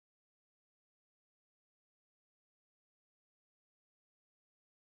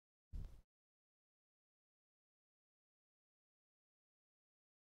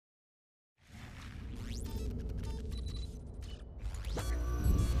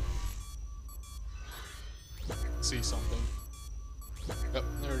see something. Yep,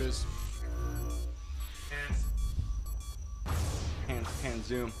 there it is. Hand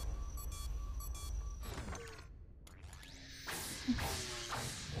zoom.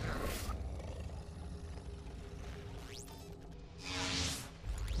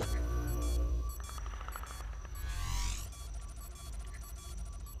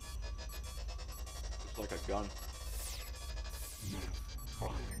 It's like a gun. Come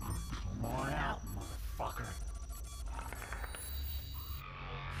on out, motherfucker.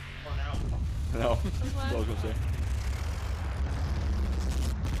 No, that's what I was gonna say.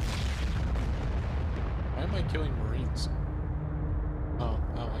 Why am I killing Marines? Oh,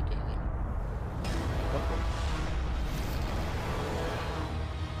 I don't like it.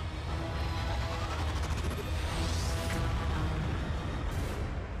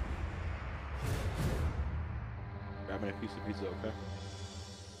 Grabbing a piece of pizza, okay?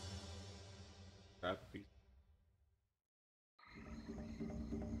 Grab a piece.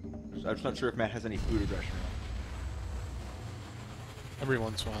 I'm just not sure if Matt has any food aggression. Every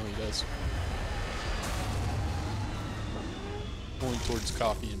once in a while he does. Going towards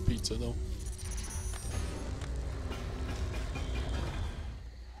coffee and pizza though.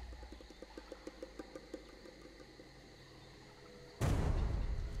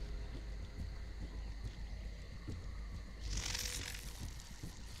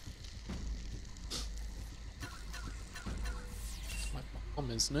 It's my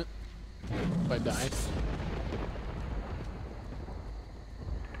bomb, isn't it? If I die.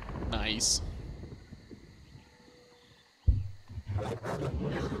 Nice.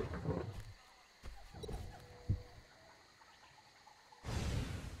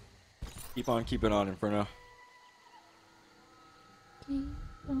 Keep on keeping on, Inferno.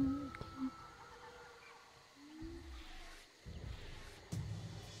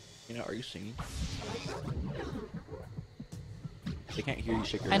 You know, are you singing? They can't hear you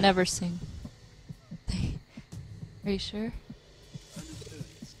shake your I head. never sing. Are you sure?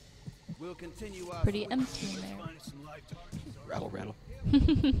 We'll continue our Pretty empty in there. Rattle, rattle.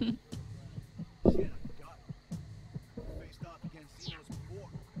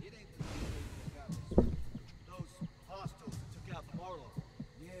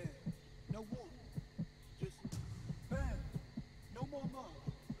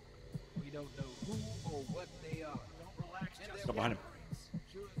 Stop behind him.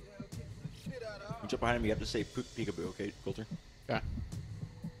 You jump behind him, you have to say peekaboo, okay, Coulter? Okay.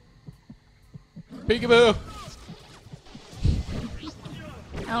 Peekaboo!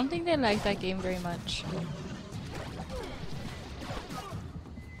 I don't think they like that game very much.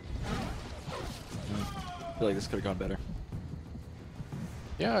 I feel like this could have gone better.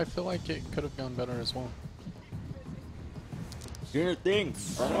 Yeah, I feel like it could have gone better as well. Doing your thing,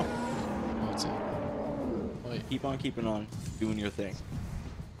 Inferno. What's it? Wait. Keep on keeping on, doing your thing.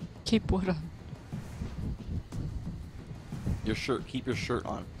 Keep what on? Your shirt, keep your shirt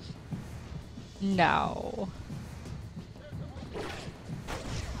on. No.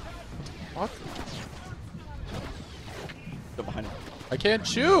 What? Go behind him. I can't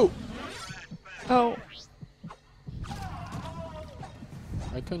shoot! Oh.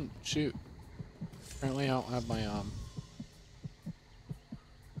 I couldn't shoot. Apparently I don't have my, I don't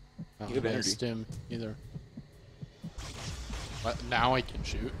You have have my energy. stim either. But now I can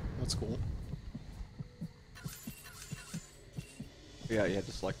shoot. That's cool. Yeah, you had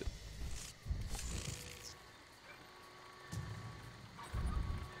to select it.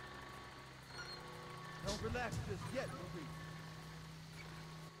 Don't relax just yet, Marie.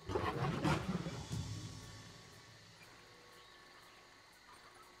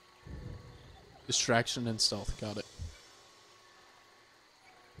 Distraction and stealth. Got it.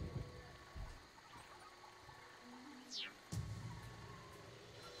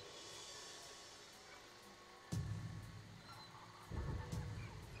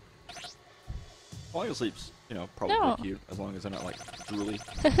 Falling asleep's, you know, probably No. cute as long as they're not like drooly.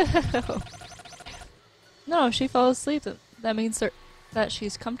 No, if she falls asleep. That means that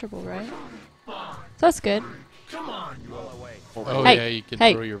she's comfortable, right? So that's good. Come on, you all away. Oh Hey, yeah, you can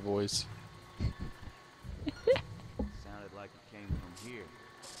hey. throw your voice. Sounded like it came from here.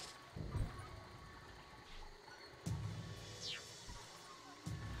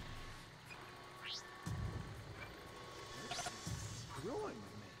 Screwing with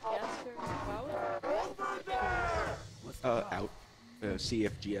me. Out.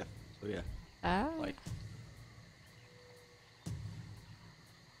 CFGF. So yeah, Ah. like.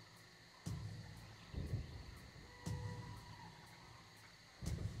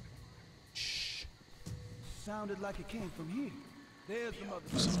 Shh. Sounded like it came from here. There's the mother.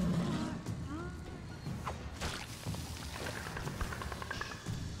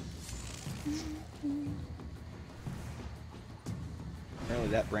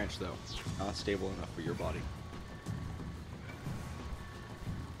 that branch though, not stable enough for your body.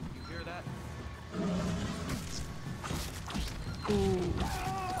 You hear that? Ooh.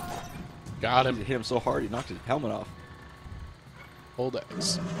 Got He him. hit him so hard he knocked his helmet off. Hold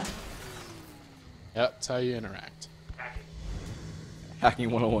X. Yep, that's how you interact.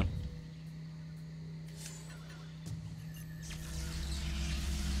 Hacking 101.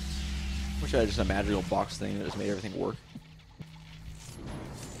 Wish I had just a magical box thing that just made everything work.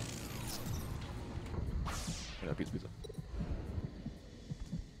 Yeah, pizza, pizza.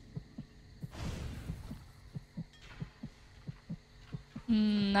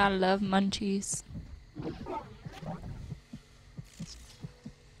 I love munchies.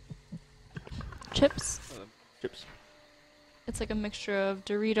 Chips? Chips, It's like a mixture of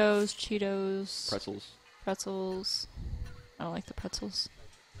Doritos, Cheetos, pretzels. I don't like the pretzels.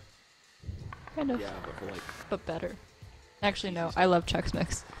 Kind of, Yeah, but for like but better. Actually, no, I love Chex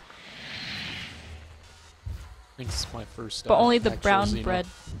Mix. I think it's my first. But only the actual brown Xeno. bread.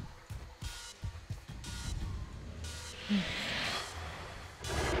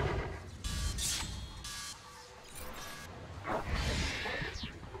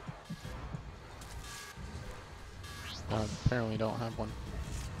 Apparently don't have one.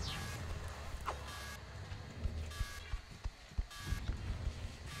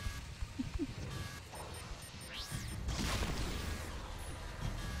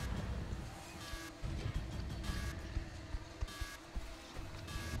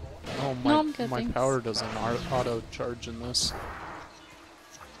 Oh No, I'm good, my thanks. power doesn't auto charge in this.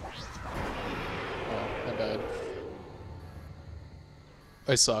 Oh, I died.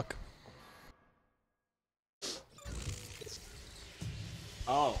 I suck.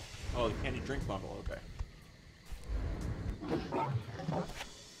 oh the candy drink bundle. Okay.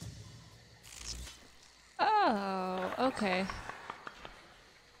 Oh, okay.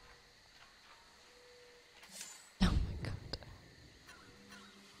 Oh my god.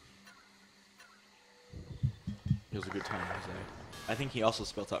 It was a good time, Jose. I think he also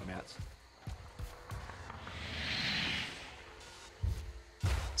spelt out Matt's.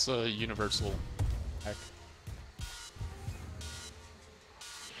 It's a universal hack.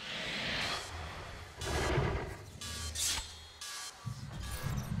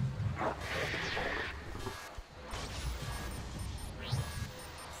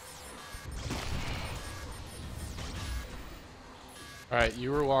 Alright,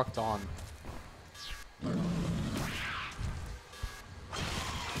 you were locked on.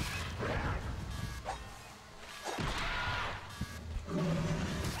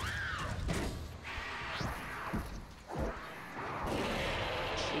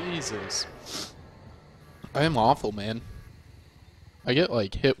 Jesus. I am awful, man. I get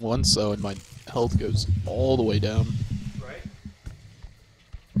like hit once though and my health goes all the way down. Right?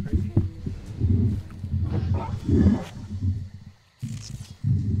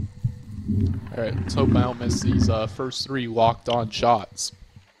 Alright, let's hope I don't miss these first 3 locked on shots.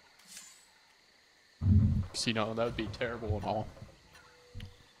 Because, you know, that would be terrible and all.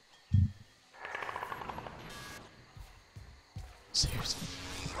 Seriously.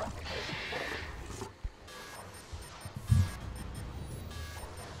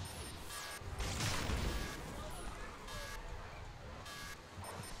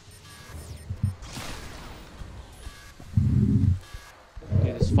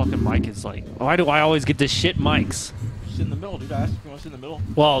 Dude, this fucking mic is like, why do I always get this shit mics? Sit in the middle, dude. I asked if you want to sit in the middle.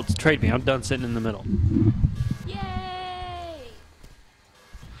 Well, trade me. I'm done sitting in the middle. Yay!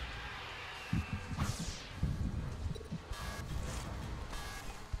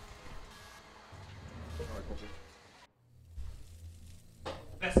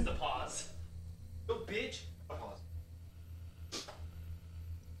 That's the pause. Go, bitch. Pause.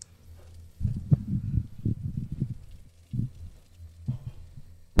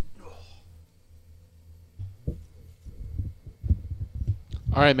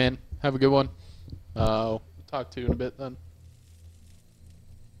 Alright, man. Have a good one. We'll talk to you in a bit then.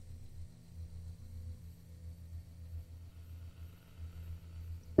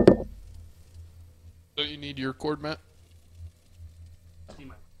 Don't you need your cord, Matt?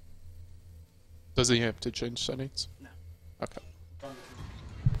 Does he have to change settings? No. Okay.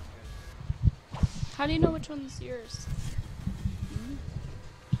 How do you know which one's yours?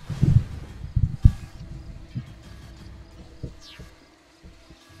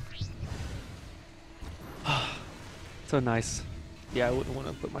 So nice. Yeah, I wouldn't want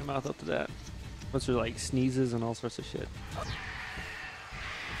to put my mouth up to that. Those are like sneezes and all sorts of shit.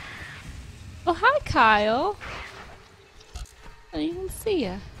 Oh, hi, Kyle. I didn't even see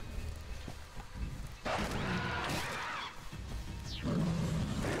ya.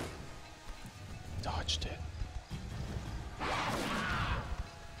 touched it.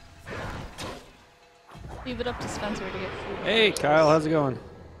 Leave it up to Spencer to get food. Hey, Kyle, how's it going?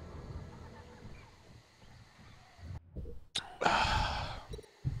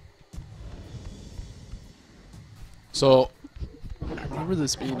 So, I remember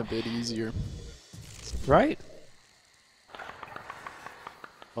this being a bit easier. Right?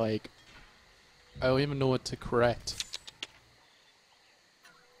 Like, I don't even know what to correct.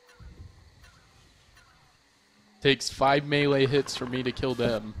 Takes 5 melee hits for me to kill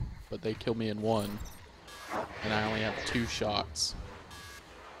them, but they kill me in 1. And I only have 2 shots.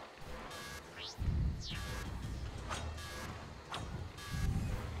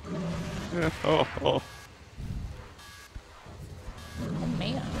 Oh. Oh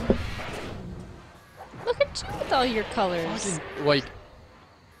man. Look at you with all your colors. Like,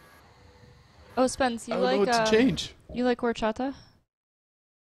 Oh, Spence, I you don't know like what to change. you like horchata?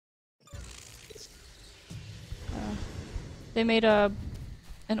 They made an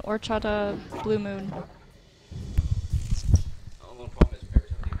horchata blue moon.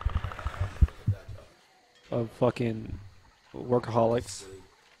 Of fucking workaholics.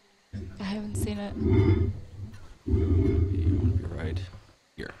 I haven't seen it. You're right.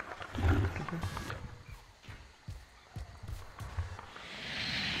 Here.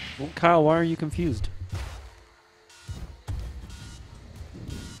 Well, Kyle, why are you confused?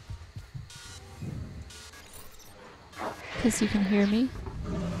 Because you can hear me,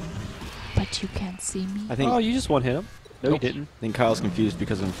 but you can't see me. I think Oh, you just one hit him. No, Nope. you didn't. I think Kyle's confused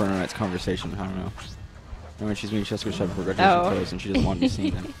because of Inferno Knight's conversation. I don't know. When she's meeting Jessica Shepard for graduation Oh. photos and she doesn't want to be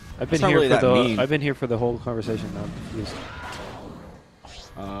seen then. I've been It's not here really for that the. mean. I've been here for the whole conversation. Now I'm confused.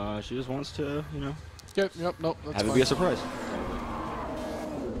 She just wants to, you know, Yep, nope, that's have it fine. be a surprise.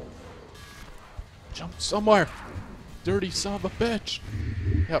 Jump somewhere. Dirty son of a bitch.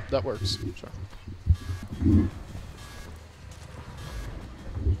 Yep, that works. Sure.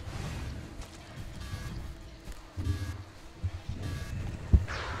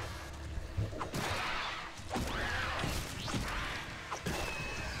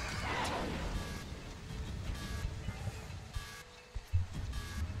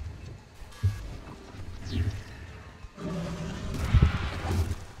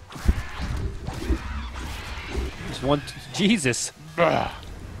 Just one. Jesus. Bah.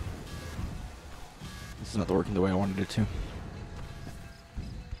 This is not working the way I wanted it to.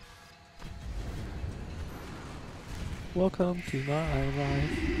 Welcome to my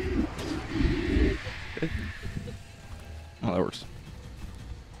life. Oh, that works.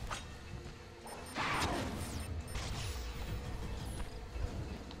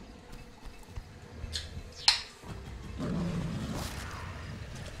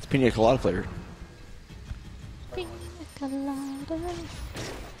 It's pina colada flavored. Pina colada.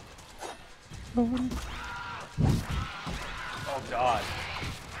 Oh God.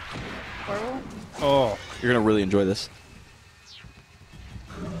 Horrible. Oh. You're gonna really enjoy this.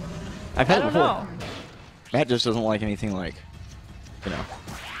 I've I had it don't before. know. Matt just doesn't like anything like, you know.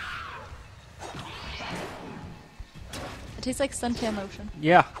 It tastes like suntan lotion.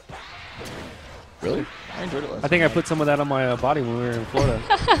 Yeah. Really? I enjoyed it last I think I put some of that on my body when we were in Florida.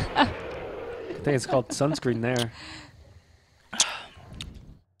 I think it's called sunscreen there.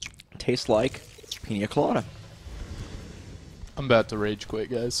 Tastes like pina colada. I'm about to rage quit,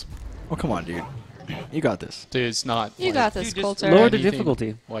 guys. Oh, come on, dude. You got this. Dude, it's not. You like, got this, You just Coulter. lower the anything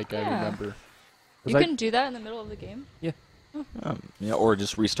difficulty. Like I Yeah. remember. You Was I- can do that in the middle of the game. Yeah, or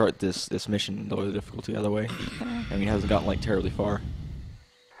just restart this mission, lower the difficulty either way. I mean, it hasn't gotten like terribly far.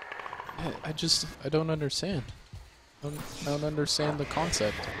 I don't understand. I don't understand the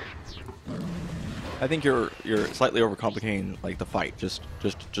concept. I think you're slightly overcomplicating like the fight. Just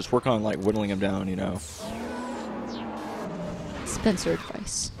work on like whittling him down, you know. Spencer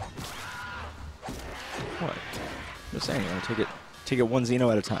advice. What? Just saying, you know, take it one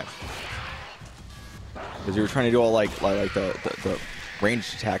Xeno at a time. Because you were trying to do all like the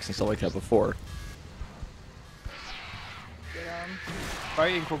ranged attacks and stuff like that before. Try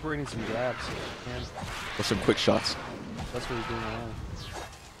incorporating some grabs. Man, With some quick shots. that's what he's doing wrong.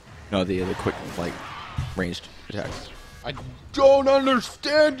 No, the quick like ranged attacks. I don't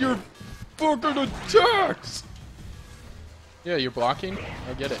understand your fucking attacks. Yeah, you're blocking.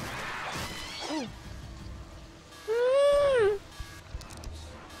 I get it.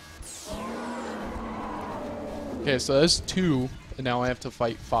 Okay, so that's 2, and now I have to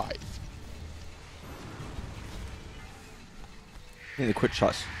fight 5. I think the quick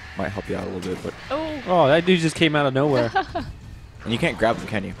shots might help you out a little bit, but Oh, Oh, that dude just came out of nowhere. and you can't grab them,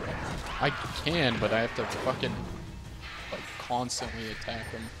 can you? I can, but I have to fucking like constantly attack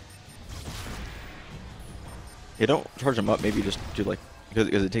him. Yeah, don't charge them up. Maybe just do like because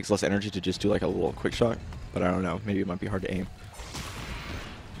it takes less energy to just do like a little quick shot. But I don't know. Maybe it might be hard to aim.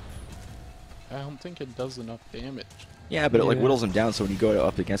 I don't think it does enough damage. Yeah, but it like Yeah. whittles him down, so when you go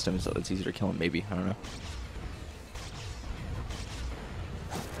up against him, so it's easier to kill him. Maybe I don't know.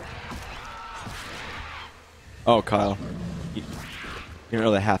 Oh, Kyle, you don't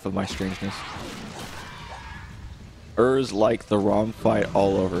know the half of my strangeness. Like the ROM fight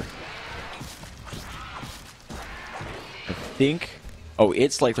all over. I think. Oh,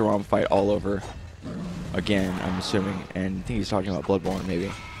 it's like the ROM fight all over. Again, I'm assuming, and I think he's talking about Bloodborne,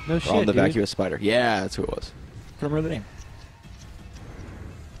 maybe. No Or shit, on the dude. vacuous spider. Yeah, that's who it was. Couldn't remember the name.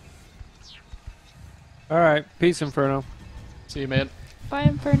 All right, peace, Inferno. See you, man. Bye,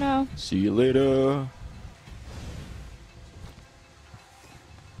 Inferno. See you later.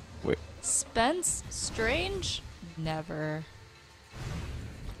 Wait. Spence Strange? Never.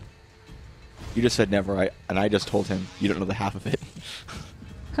 You just said never, and I just told him you don't know the half of it.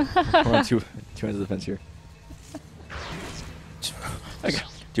 We're on two ends of the fence here.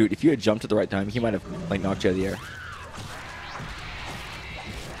 Dude, if you had jumped at the right time, he might have like knocked you out of the air.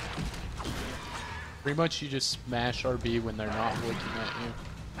 Pretty much you just smash RB when they're not looking at you.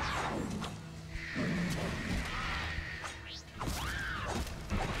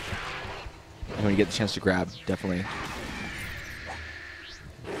 And when you get the chance to grab, definitely.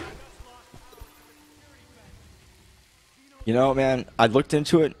 You know, man, I looked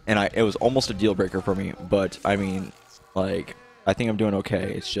into it, and it was almost a deal breaker for me. But I mean, like, I think I'm doing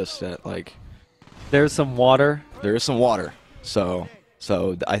okay. It's just that, like, There's some water. there is some water, so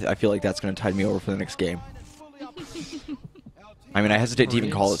I feel like that's gonna tide me over for the next game. I mean, I hesitate to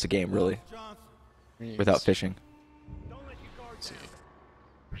even call this a game, really, without fishing. Let's see.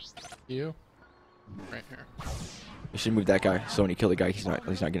 You? Right here. You should move that guy, so when you kill the guy, he's not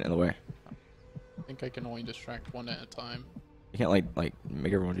getting in the way. I think I can only distract one at a time. You can't like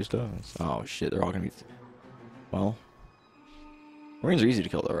make everyone do stuff. Oh shit, they're all gonna be. Well, Marines are easy to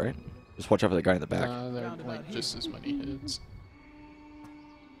kill though, right? Just watch out for the guy in the back. They're like just as many hits.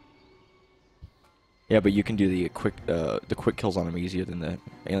 Yeah, but you can do the quick kills on them easier than the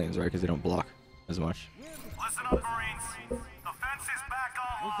aliens, right? Because they don't block as much. Listen up, Marines. The fence is back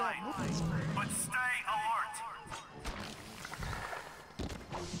online, but stay alert.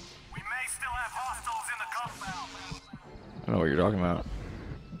 We may still have hostiles in the compound. I don't know what you're talking about.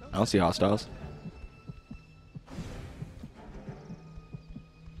 I don't see hostiles.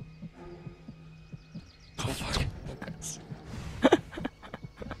 Oh fuck.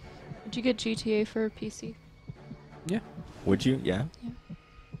 Did you get GTA for PC? Yeah, Would you? Yeah. Yeah.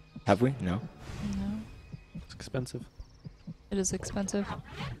 Have we? No. No. it's expensive. It is expensive.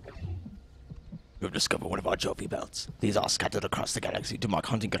 You've discovered one of our trophy belts. These are scattered across the galaxy to mark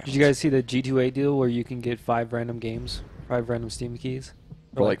hunting grounds. Did you guys see the G2A deal where you can get 5 random games, 5 random Steam keys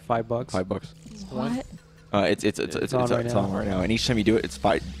for For like like $5? $5. What? It's on right on now. right now, and each time you do it,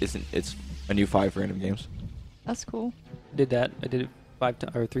 it's a new 5 random games. That's cool. Did that? I did it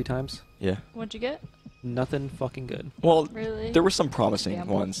 3 times. Yeah. What'd you get? Nothing fucking good. Well, Really? there were some promising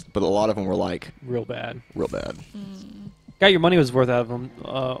Gamble. ones, but a lot of them were like Real bad. real bad. Got your money was worth out of them.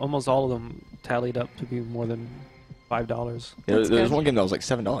 Almost all of them tallied up to be more than $5. Yeah, That's there was good. one game that was like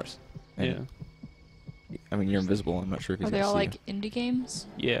 $7. Yeah. And, I mean, you're invisible. I'm not sure if he's Are they gonna all see like you. indie games?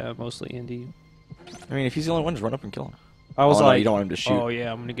 Yeah, mostly indie. I mean, if he's the only one, just run up and kill him. I was Oh, no, like, you don't want him to shoot. oh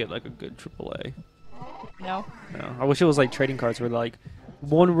yeah, I'm gonna get like a good AAA. No. No, I wish it was like trading cards where like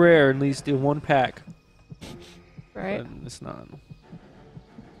one rare at least in one pack. Right? But it's not.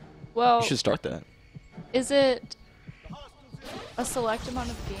 Well, You should start that. is it a select amount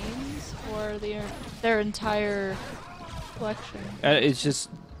of games or their entire collection? It's just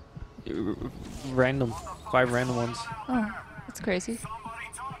random, 5 random ones. Oh, that's crazy.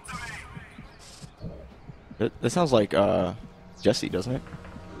 That sounds like Jesse, doesn't it?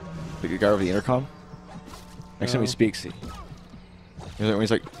 The guy over the intercom. Next time he No. speaks,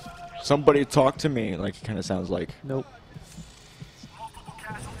 he's like, "Somebody talk to me." Like he kind of sounds like. Nope.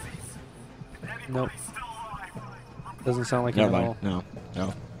 Nope. Doesn't sound like it Never at mind. all. No.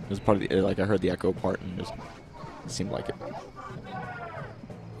 It was part of the like I heard the echo part and it seemed like it.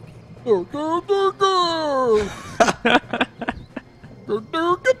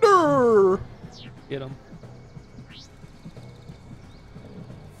 Get him.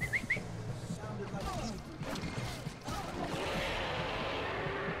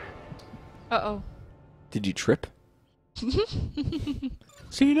 Uh-oh. Did you trip?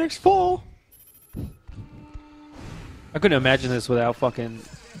 See you next fall. I couldn't imagine this without fucking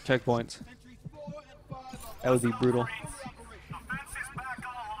checkpoints. That would be brutal.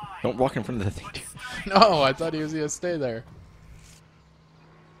 Don't walk in front of the thing, dude. No, I thought he was gonna stay there.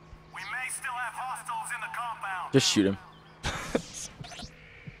 We may still have hostiles in the compound. Just shoot him.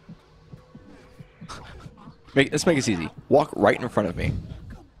 Let's make this easy. Walk right in front of me.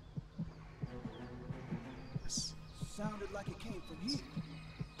 Sounded like it came from here.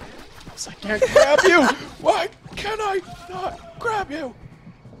 I can't grab you! Why can I not grab you?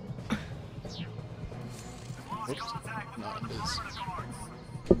 Oops. No, it is.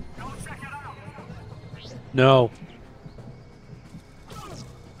 Go check it out. No.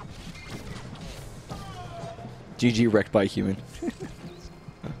 GG wrecked by a human.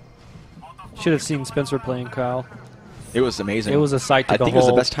 Should have seen Spencer playing Kyle. It was amazing. It was a sight to I think it was the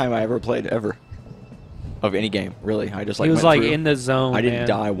behold. best time I ever played ever. Of any game, really. I just like He was went like through. in the zone. I didn't man.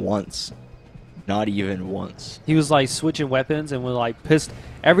 die once. Not even once. He was like switching weapons and was like pissed.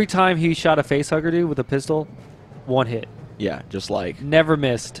 Every time he shot a facehugger dude with a pistol, one hit. Yeah, just like Never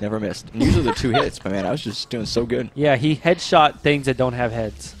missed. never missed. And usually the 2 hits, but man, I was just doing so good. Yeah, he headshot things that don't have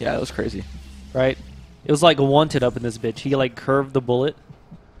heads, Yeah, it was crazy. right? It was like wanted up in this bitch. He like curved the bullet.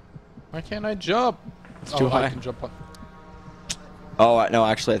 Why can't I jump? It's too I high. can jump on. Oh no,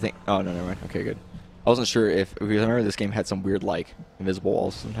 actually I think. Oh no, never mind. Okay, good. I wasn't sure if because I remember this game had some weird like invisible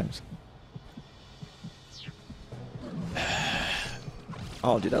walls sometimes.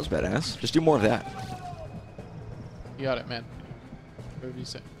 Oh, dude, that was badass. Just do more of that. You got it, man. Whatever you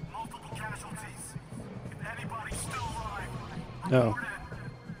say. Multiple casualties. If anybody's still alive,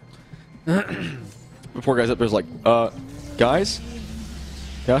 No. The poor guy's up there's like, guys?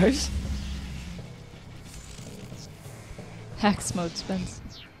 Hacks mode, Spence.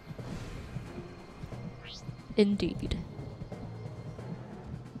 Indeed.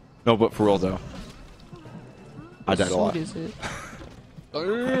 No, but for real though. I died a lot. What is it?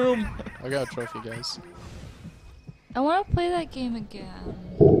 Damn! I got a trophy, guys. I want to play that game again.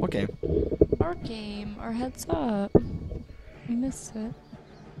 Okay. Our game, our heads up. I missed it.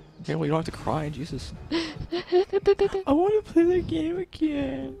 Okay, well you don't have to cry, Jesus. I want to play the game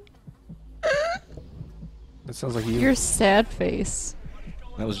again. That sounds like you. Your sad face.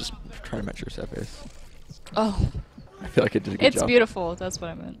 I was just trying to match your sad face. Oh, I feel like it did a good it's job. beautiful. That's what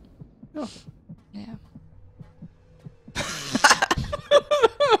I meant. Oh. Yeah.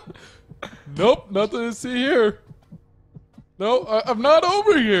 Nope, nothing to see here. No, I'm not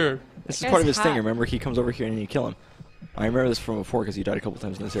over here. This is That part of guy's his thing. hot. Remember, he comes over here and you kill him. I remember this from before because you died a couple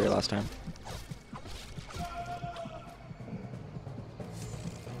times in this area last time.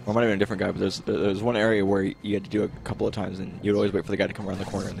 Or it might have been a different guy, but there's one area where you had to do it a couple of times, and you'd always wait for the guy to come around the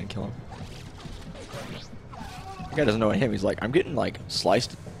corner and then kill him. The guy doesn't know him. He's like, I'm getting like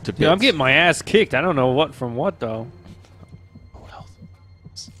sliced to bits. Yeah, I'm getting my ass kicked. I don't know what from what though. Oh, health.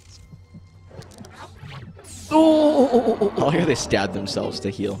 Oh. I like how they stabbed themselves to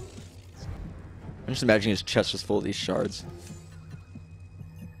heal. I'm just imagining his chest was full of these shards.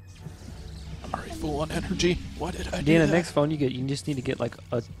 I'm already full on energy. What did I do? Dana, that? next phone you get, you just need to get like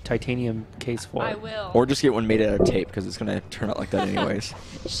a titanium case for I it. will. Or just get one made out of tape because it's gonna turn out like that anyways.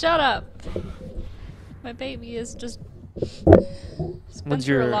 Shut up. My baby is just. When's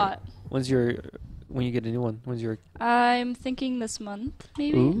Spencer a lot. when you get a new one? When's your? I'm thinking this month,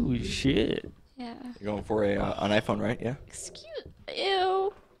 maybe. Ooh shit. Yeah. You're going for an iPhone, right? Yeah. Excuse.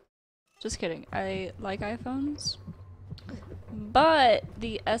 Ew. Just kidding. I like iPhones, but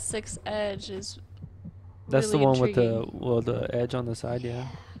the S6 Edge is. That's really the one with intriguing. the edge on the side, yeah.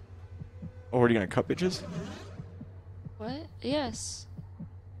 Oh, are you gonna cut bitches? What? Yes.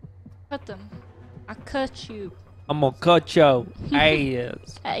 Cut them. I cut you. I'm gonna cut your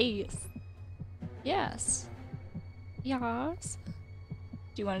ass. Yes. Yes. Yes.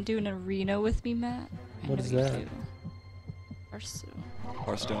 Do you want to do an arena with me, Matt? I What know is you that? do. Hearthstone.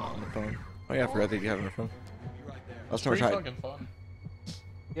 Hearthstone on the phone. Oh yeah, I forgot that you have it on your phone. Last time I Pretty tried. fucking fun.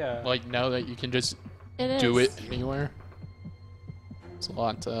 Yeah. Like now that you can just It do is. it anywhere. It's a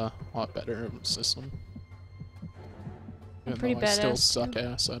lot better of a system. Even pretty though I still badass, suck too.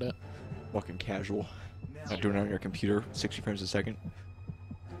 ass at it. Fucking casual. Not doing it on your computer, 60 frames a second.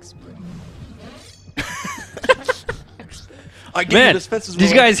 I gave you Man, the Spencer's did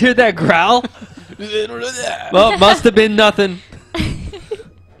you moment. guys hear that growl? Well, must have been nothing.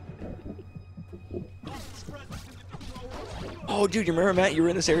 Oh, dude, you remember Matt? You were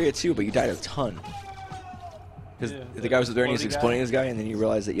in this area too, but you died a ton. Because Yeah. the guy was there and he was Bloody guy? exploding this guy, and then you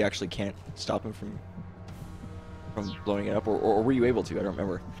realize that you actually can't stop him from blowing it up, or were you able to? I don't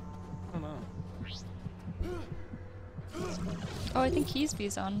remember. I don't know. Oh, I think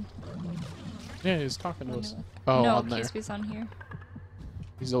Keysby's on. Yeah, he's talking to Let me us. look. Oh, no, on there. Keysby's on here.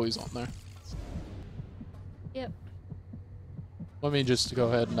 He's always on there. Yep. Let me just go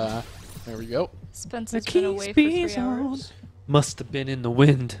ahead and, there we go. Spence The has been away for 3 hours. Must have been in the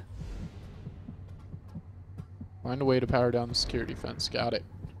wind. Find a way to power down the security fence. Got it.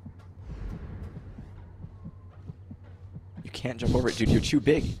 You can't jump over it, dude. You're too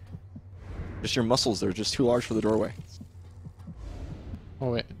big. Just your muscles, they're just too large for the doorway.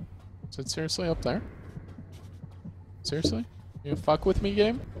 Oh wait, is it seriously up there? Seriously? You fuck with me,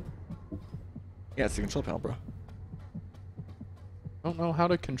 game? Yeah, it's the control panel, bro. I don't know how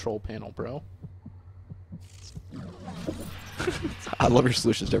to control panel, bro. I love your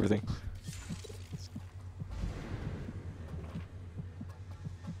solutions to everything.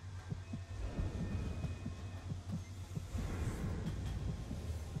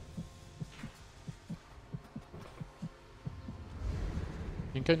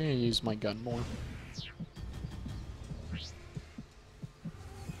 I think I need to use my gun more.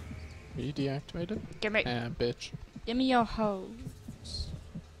 Are you deactivated? Gimme, Bitch. give me your hose.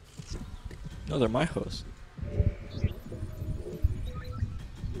 No, they're my hosts.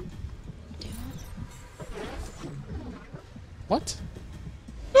 What?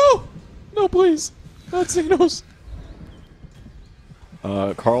 No! No, please! Not Xenos!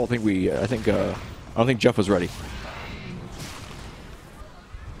 Carl, I don't think Jeff was ready.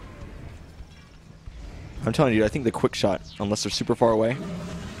 I'm telling you, I think the quick shot, unless they're super far away,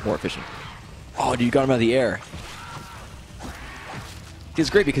 more efficient. Oh, dude, you got him out of the air. It's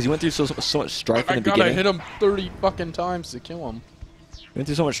great because you went through so much strife in the I beginning. hit him 30 fucking times to kill him. You went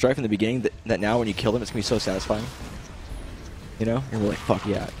through so much strife in the beginning that now when you kill them, it's gonna be so satisfying. You know? You're like, fuck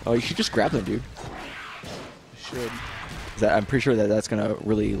yeah. Oh, you should just grab them, dude. Should. I'm pretty sure that's gonna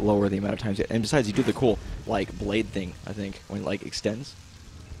really lower the amount of times. And besides, you do the cool like blade thing. I think when it like extends.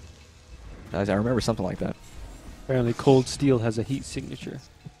 I remember something like that. Apparently, cold steel has a heat signature.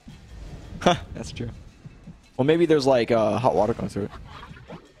 Huh, that's true. Well, maybe there's like hot water going through it.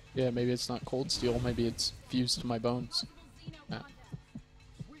 Yeah, maybe it's not cold steel. Maybe it's fused to my bones. Nah.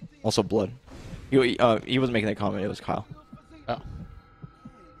 Also, blood. He wasn't making that comment. It was Kyle. Oh.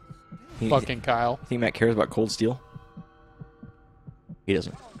 He, Fucking Kyle. Think Matt cares about cold steel? He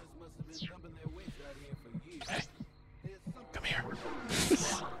doesn't. Hey, come here.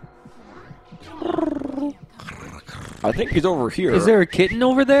 I think he's over here. Is there a kitten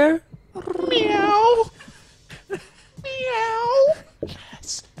over there? Meow. Meow.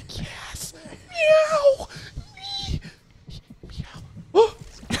 Yes. Yes. Meow. Meow.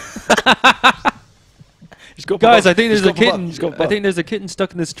 Just go Guys, above. I think there's Just a go above. kitten. Just go I above. think there's a kitten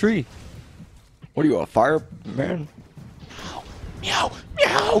stuck in this tree. What are you, a fireman? Meow. Meow.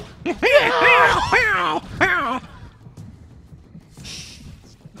 Meow. Meow.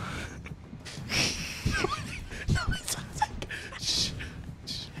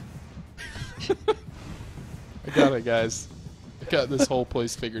 I got it, guys. I got this whole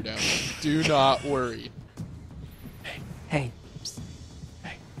place figured out. Do not worry. Hey,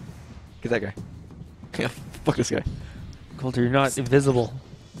 Get that guy. Yeah, fuck this guy. Coulter, you're not invisible.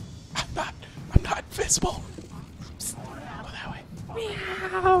 I'm not invisible. Psst, go that way.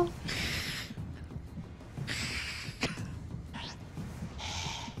 Meow.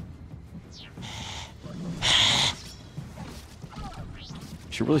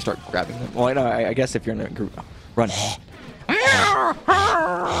 Should really start grabbing them. Well, I guess if you're in a group, run.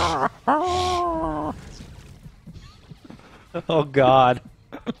 Oh God.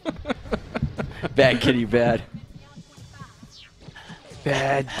 Bad kitty, bad.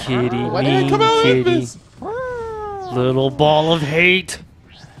 Bad kitty, Why did I mean come out of kitty, this? little ball of hate.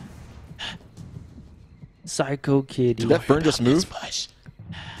 Psycho kitty. Did that fern just move? Push.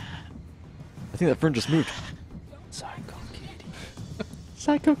 I think that fern just moved. Psycho kitty.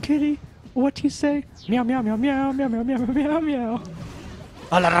 Psycho kitty, what you say? Meow, meow, meow, meow, meow, meow, meow, meow, meow.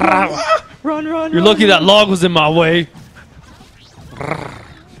 Run, run, You're lucky that log was in my way.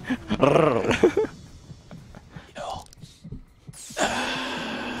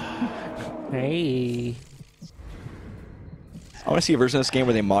 Hey. I want to see a version of this game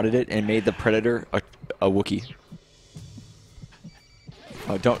where they modded it and made the Predator a Wookiee.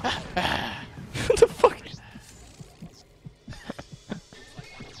 Oh, don't. What the fuck?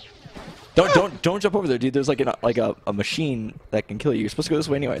 Don't jump over there, dude. There's like a machine that can kill you. You're supposed to go this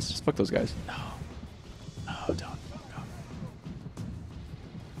way anyways. Just fuck those guys. No, don't. Go.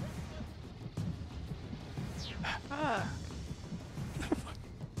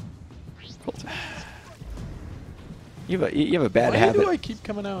 You have a bad Why habit. do I keep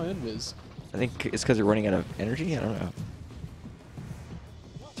coming out invis? I think it's because you're running out of energy. I don't know.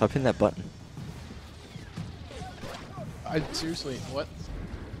 So I pinned that button. I seriously, what?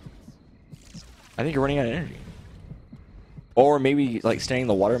 I think you're running out of energy. Or maybe like standing in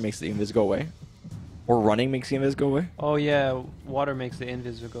the water makes the invis go away. Or running makes the invis go away. Oh yeah, water makes the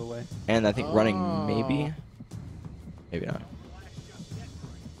invis go away. And I think running maybe. Maybe not.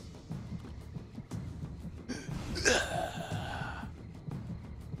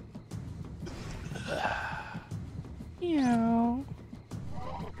 Meow.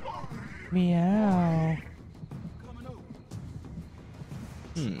 Meow.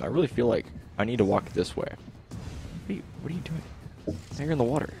 I really feel like I need to walk this way. What are you doing? Now you're in the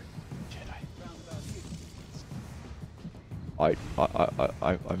water. I'm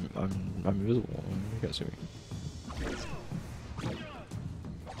invisible. You can't see me.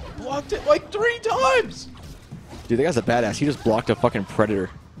 Blocked it like 3 times! Dude, that guy's a badass. He just blocked a fucking predator.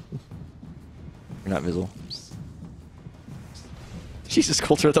 You're not visible. Jesus,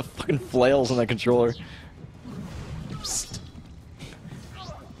 Coulter, the fucking flails on that controller. Psst.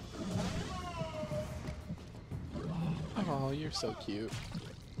 Oh, you're so cute.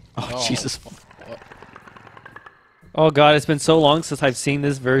 Oh, Jesus. Oh god, it's been so long since I've seen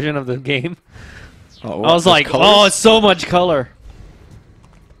this version of the game. Oh, I was like, oh, it's so much color.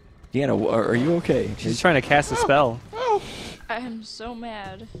 Deanna, are you okay? She's trying to cast a spell. I am so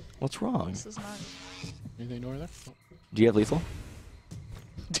mad. What's wrong? This is not. Anything over there? Oh. Do you have lethal?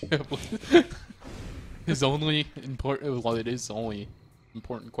 His only important, well, it is the only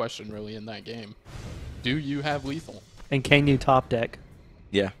important question really in that game. Do you have lethal? And can you top deck?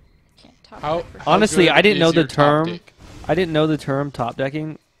 Yeah. Can't top How, it for how Honestly, good I didn't is know the your top term. dick? I didn't know the term top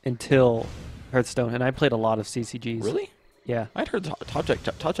decking until Hearthstone, and I played a lot of CCGs. Really? Yeah. I'd heard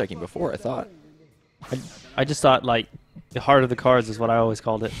top checking before, I thought. I just thought, like, the heart of the cards is what I always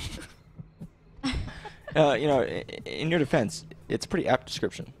called it. You know, in your defense, it's a pretty apt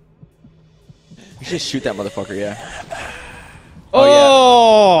description. You should shoot that motherfucker, yeah.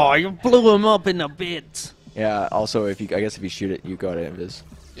 Oh, you blew him up in a bit. Yeah, also, I guess if you shoot it, you go to invis.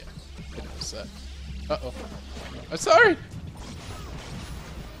 Yeah. Good set. Uh-oh. I'm sorry!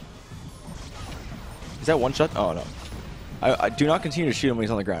 Is that one shot? Oh, no. I do not continue to shoot him when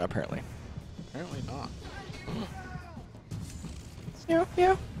he's on the ground, apparently. Apparently not. Yeah,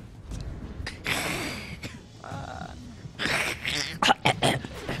 yeah.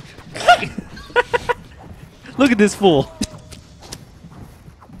 Look at this fool.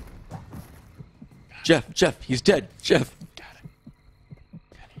 Jeff, he's dead. Jeff. Got it.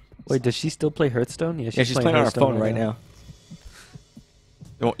 Wait, does she still play Hearthstone? Yeah, she's playing on her Hearthstone phone right now.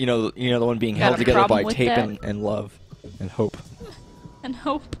 You know the one being Got held a together by problem with tape that? and love and hope. And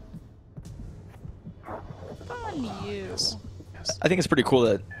hope. Fun you. Yes. I think it's pretty cool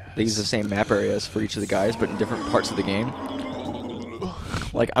that they use the same map areas for each of the guys, but in different parts of the game.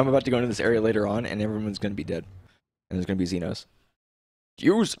 Like, I'm about to go into this area later on, and everyone's going to be dead. And there's going to be Xenos.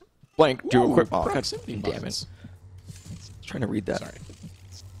 Use blank to Ooh, equip. Oh, god proximity damn it. I buttons. was trying to read that. Sorry.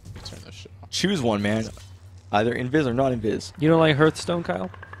 Let me turn this shit off. Choose one, man. Either invis or not invis. You don't like Hearthstone, Kyle?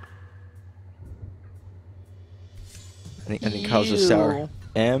 I think Kyle's just sour. Ew.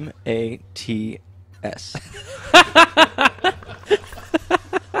 M-A-T-S.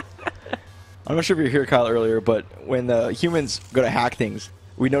 I'm not sure if you were here, Kyle, earlier, but when the humans go to hack things,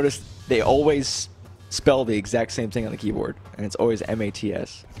 we noticed they always spell the exact same thing on the keyboard, and it's always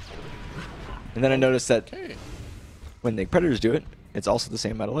M-A-T-S. And then I noticed that Okay. when the predators do it, it's also the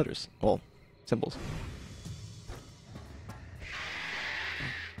same amount of letters. Well, symbols.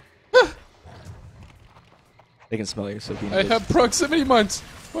 They can smell you, so be I have proximity mines.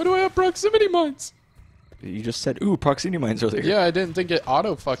 Why do I have proximity mines? You just said, ooh, proximity mines earlier. Yeah, I didn't think it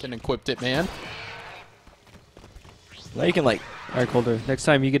auto fucking equipped it, man. Now you can, like, All right, Coulter. Next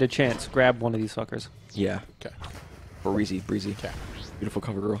time you get a chance, grab one of these fuckers. yeah. Okay. Breezy. Okay. Beautiful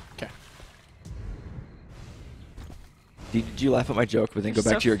cover girl. Okay. Did you laugh at my joke, but then You're go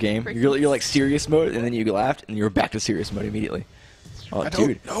back so to your game? freaking You're like serious mode, and then you laughed, and you're back to serious mode immediately. Oh, I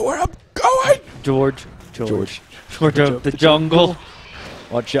dude. don't know where I'm going! George. George. George of the jungle.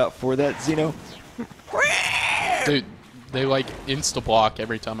 Watch out for that, Xeno. Dude, they like insta-block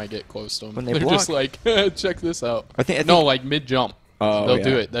every time I get close to them. When they They're block- just like, check this out. I think- no, like mid-jump. Oh, They'll yeah.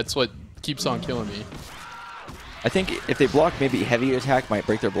 do it. That's what keeps on killing me. I think if they block, maybe heavy attack might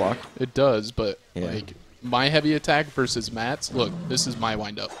break their block. It does, but Yeah. like my heavy attack versus Matt's. Look, this is my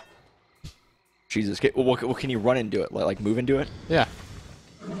wind-up. Jesus. Okay, well, what can you run and do it? Like move and do it? Yeah.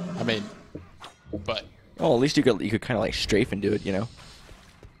 I mean, but Oh, at least you could kind of like strafe and do it, you know?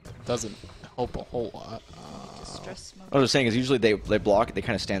 it doesn't help a whole lot. Stress smoke. What I was saying is usually they block, they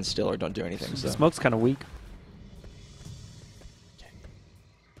kind of stand still or don't do anything. So. Smoke's kind of weak.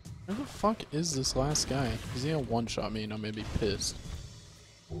 Where the fuck is this last guy? Is he a one-shot me and I'm maybe pissed?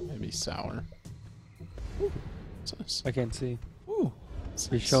 Maybe sour. What's this? I can't see. Ooh. What's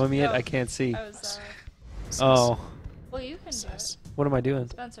You're this? showing me it? Oh, I can't see. I was Oh, Well, you can do it. Says. what am I doing?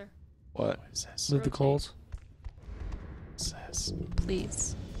 Spencer, What? Says. Move the Rotate. coals. Says.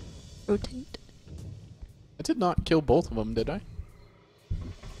 please. Rotate. I did not kill both of them, did I?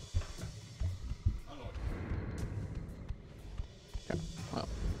 Okay. Well,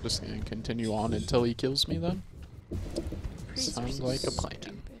 just gonna continue on until he kills me then. Please, Sounds you're like a so plan.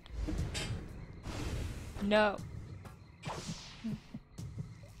 stupid. No.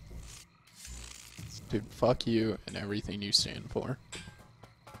 Dude, fuck you and everything you stand for.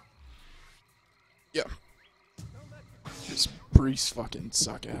 Yeah. This priest fucking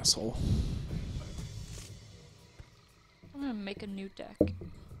suck, asshole. I'm gonna make a new deck.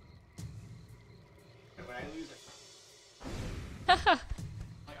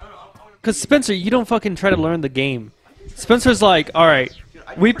 Cause Spencer, you don't fucking try to learn the game. Spencer's like, all right,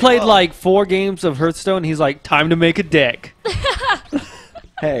 we played like 4 games of Hearthstone. He's like, time to make a deck.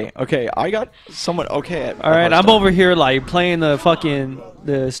 Hey, okay, I got somewhat okay at. All right, I'm over here like playing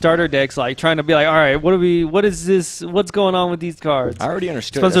the starter decks, like trying to be like, all right, what is this? What's going on with these cards? I already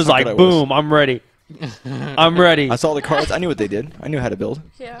understood. Spencer's That's how like, good I was. boom, I'm ready. I'm ready. I saw the cards. I knew what they did. I knew how to build.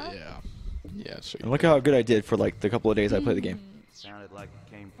 Yeah. Yeah. Yeah, sure. And look how good I did for like the couple of days I played the game. Sounded like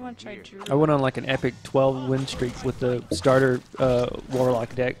it came I from want to try here. Drew. I went on like an epic 12 win streak with the starter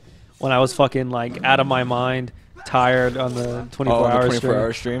Warlock deck when I was fucking like out of my mind, tired on the 24 Oh, the hours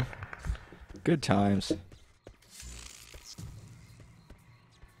 24-hour stream. Good times.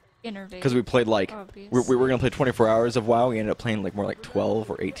 Innervate. Because we played like we were gonna play 24 hours of WoW. We ended up playing like more like 12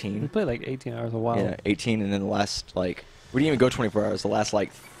 or We 18. played like 18 hours a while. Yeah, 18, and then the last like we didn't even go 24 hours. The last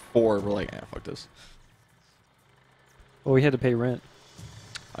like 4 were like, fuck this. Well, we had to pay rent,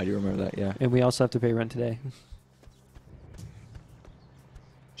 I do remember that. Yeah. and we also have to pay rent today.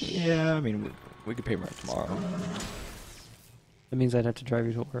 Yeah, I mean we could pay rent tomorrow. That means I'd have to drive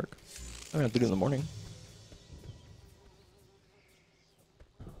you to work. I'm gonna have to do it in the morning.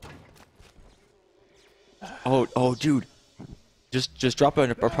 Oh, dude. Just drop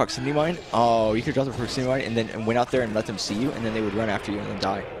a proximity mine. Oh, you could drop the proximity mine and then went out there and let them see you, and then they would run after you and then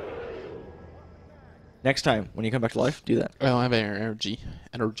die. Next time, when you come back to life, do that. I don't have energy.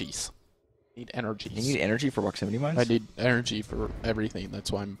 Energies. Need energies. You need energy for proximity mines? I need energy for everything.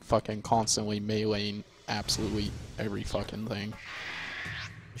 That's why I'm fucking constantly meleeing absolutely every fucking thing.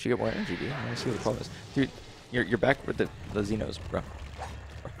 You should get more energy, dude. I want to see what the problem is. Dude, you're back with the Xenos, bro.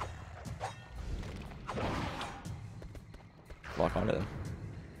 Lock onto them.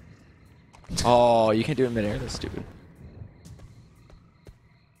 Oh, you can't do it in midair? That's stupid.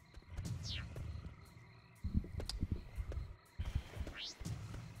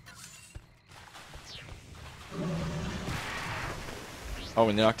 Oh,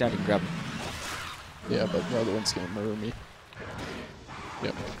 when they knock down, you can grab them. Yeah, but the other one's gonna murder me.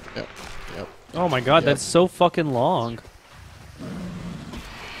 Yep. Oh my god, Yep. that's so fucking long.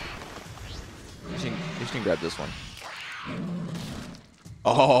 You just can grab this one.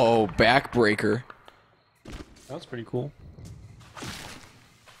 Oh, backbreaker. That was pretty cool.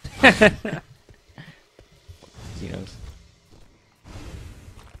 Xenos.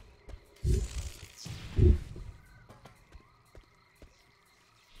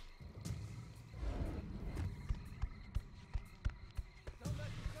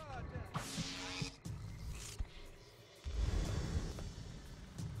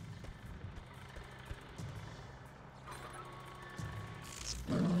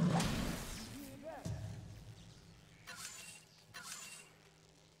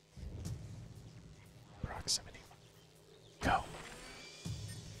 Proximity. Go.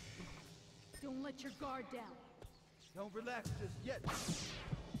 Don't let your guard down. Don't relax just yet.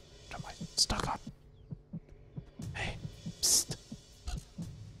 What am I stuck on? Hey. Psst.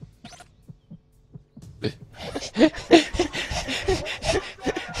 Hey,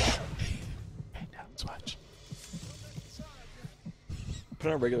 now let's watch. Put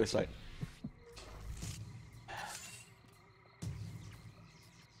it on regular sight.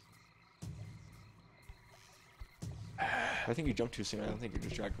 I think you jumped too soon. I don't think you're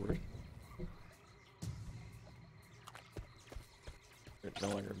distracted. You're no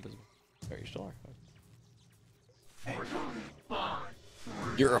longer invisible. There, you still are.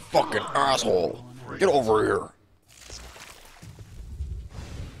 You're a fucking asshole. Get over here.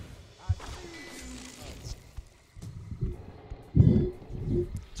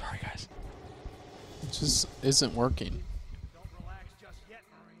 Sorry, guys. It just isn't working. Don't relax just yet,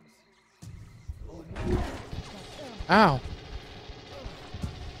 Marines. Ow.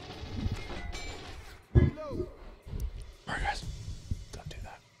 Sorry, guys. Don't do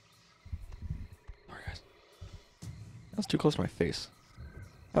that. Sorry, guys. That was too close to my face.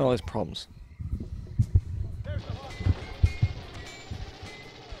 I have all these problems.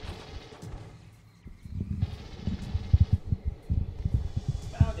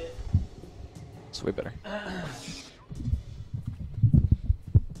 It's way better.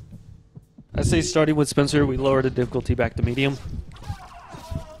 I say starting with Spencer, we lower the difficulty back to medium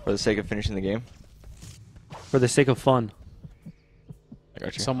For the sake of finishing the game. for the sake of fun. I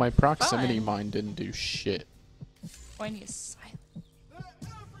got you. So my proximity Fine. mine didn't do shit. When he's silent.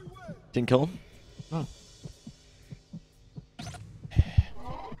 Didn't kill him? Oh.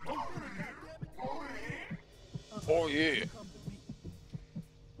 Oh yeah.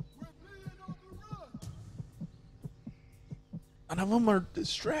 None of them are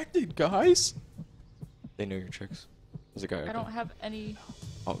distracted, guys. They know your tricks. There's a guy. I don't have any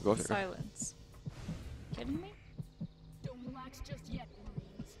Oh, go there. silence. Kidding me? Don't relax just yet,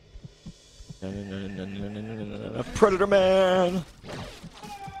 Marines. No. Predator Man!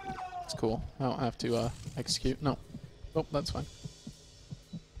 It's cool. I don't have to execute. No. Oh, that's fine.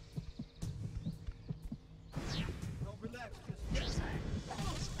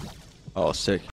 Oh, sick.